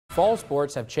Fall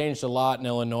sports have changed a lot in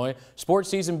Illinois, sports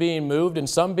season being moved and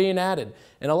some being added,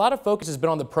 and a lot of focus has been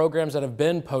on the programs that have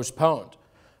been postponed.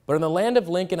 But in the land of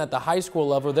Lincoln at the high school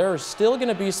level, there are still going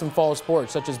to be some fall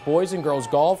sports such as boys and girls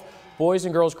golf, boys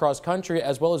and girls cross country,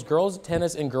 as well as girls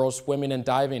tennis and girls swimming and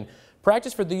diving.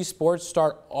 Practice for these sports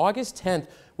start August 10th,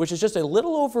 which is just a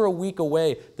little over a week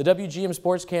away. The WGM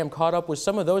Sports Cam caught up with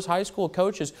some of those high school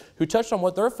coaches who touched on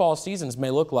what their fall seasons may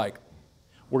look like.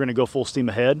 We're going to go full steam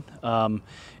ahead.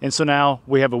 And so now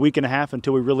we have a week and a half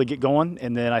until we really get going.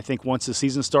 And then I think once the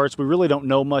season starts, we really don't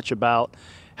know much about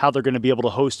how they're going to be able to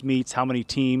host meets, how many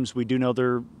teams. We do know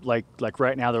they're like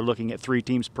right now they're looking at 3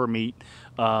 teams per meet.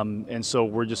 And so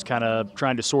we're just kind of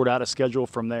trying to sort out a schedule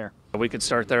from there. We could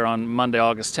start there on Monday,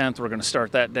 August 10th. We're going to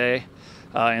start that day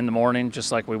in the morning,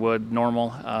 just like we would normal.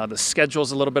 The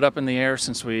schedule's a little bit up in the air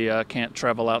since we can't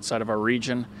travel outside of our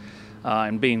region.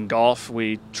 And being golf,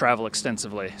 we travel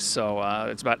extensively, so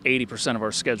it's about 80% of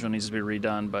our schedule needs to be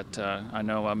redone, but I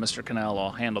know Mr. Cannell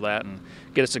will handle that and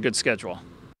get us a good schedule.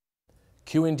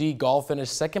 Q&D Golf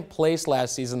finished second place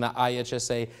last season in the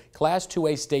IHSA Class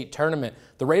 2A state tournament.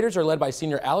 The Raiders are led by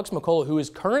senior Alex McCullough, who is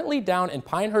currently down in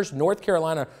Pinehurst, North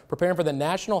Carolina, preparing for the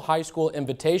National High School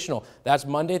Invitational. That's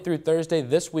Monday through Thursday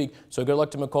this week, so good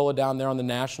luck to McCullough down there on the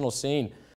national scene.